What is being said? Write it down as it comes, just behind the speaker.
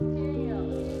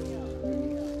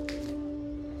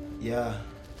Yeah,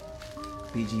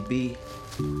 BGB.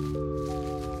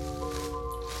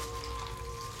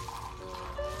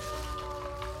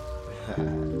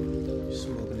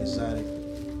 Smoking exotic.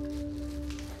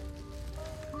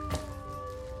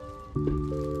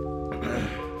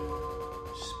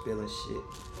 Spilling shit.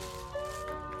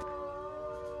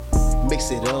 Mix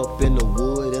it up in the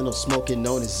wood and I'm smoking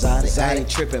on exotic. I ain't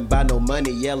tripping by no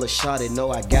money, yellow shorty,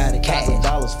 know I got it.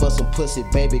 $1,000 for some pussy,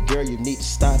 baby girl, you need to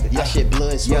stop it. I shed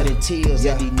blood, sweat and tears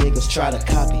that these niggas try to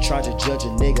copy. Try to judge a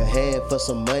nigga head for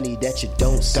some money that you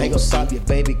don't see. Ain't gon' stop you,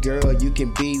 baby girl, you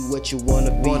can be what you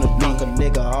wanna be. Knock a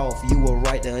nigga off, you were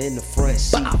right there in the front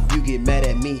seat. You get mad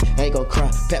at me, ain't gon' cry,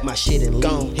 pack my shit and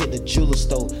leave. Hit the jeweler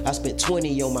store, I spent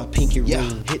 20 on my pinky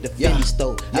ring. Hit the Fendi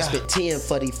store, I spent 10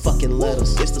 for these fucking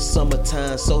letters. It's the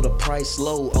summertime, so the price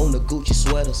low on the Gucci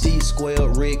sweaters. D-Square,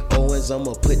 Rick Owens,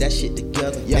 I'ma put that shit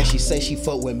together. And she say she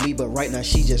fuck with me, but right now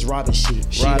she just robbing shit.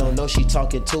 She don't know she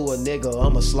talking to a nigga,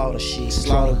 I'ma slaughter shit.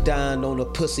 Slaughter down on a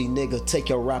pussy nigga, take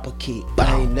your rapper kit.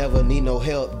 I ain't never need no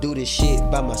help, do this shit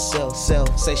by myself.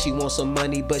 Say she want some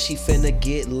money, but she finna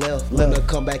get left. Let her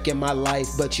come back in my life,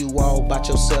 but you all about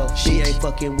yourself. She ain't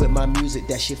fucking with my music,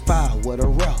 that shit fire, what a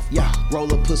rough.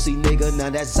 Roll a pussy nigga, now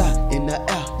that's in the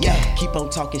air. Keep on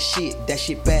talking shit, that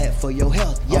shit bad for your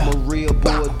health. I'm a real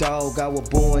bulldog, I was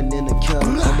born in the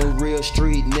kennel. I'm a real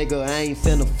street nigga, I ain't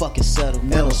finna fucking settle.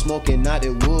 And I'm smoking out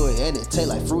that wood, and it taste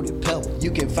like fruited pebble.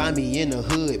 You can find me in the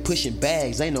hood, pushing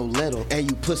bags, ain't no little. And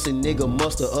you pussy nigga,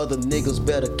 most of other niggas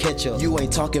better catch up. You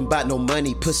ain't talking about no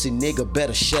money, pussy nigga,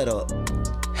 better shut up.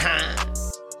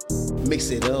 Mix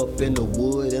it up in the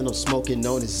wood and I'm smoking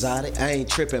on exotic. I ain't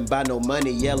tripping by no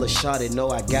money, yellow shorty, know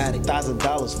I got it.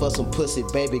 $1,000 for some pussy,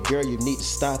 baby girl, you need to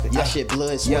stop it. I shed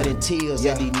blood, sweat and tears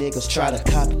that these niggas try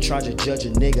to copy. Try to judge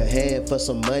a nigga head for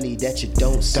some money that you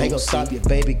don't see. Ain't gon' stop you,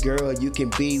 baby girl, you can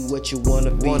be what you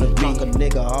wanna be. Knock a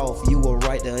nigga off, you were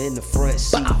right there in the front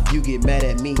seat. You get mad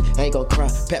at me, ain't gon' cry,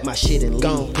 pack my shit and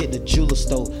leave. Hit the jeweler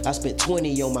store, I spent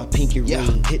 20 on my pinky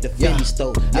ring. Hit the Fendi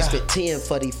store, I spent 10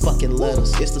 for these fucking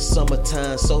letters. It's the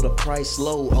summertime, so the price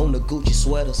low on the Gucci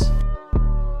sweaters.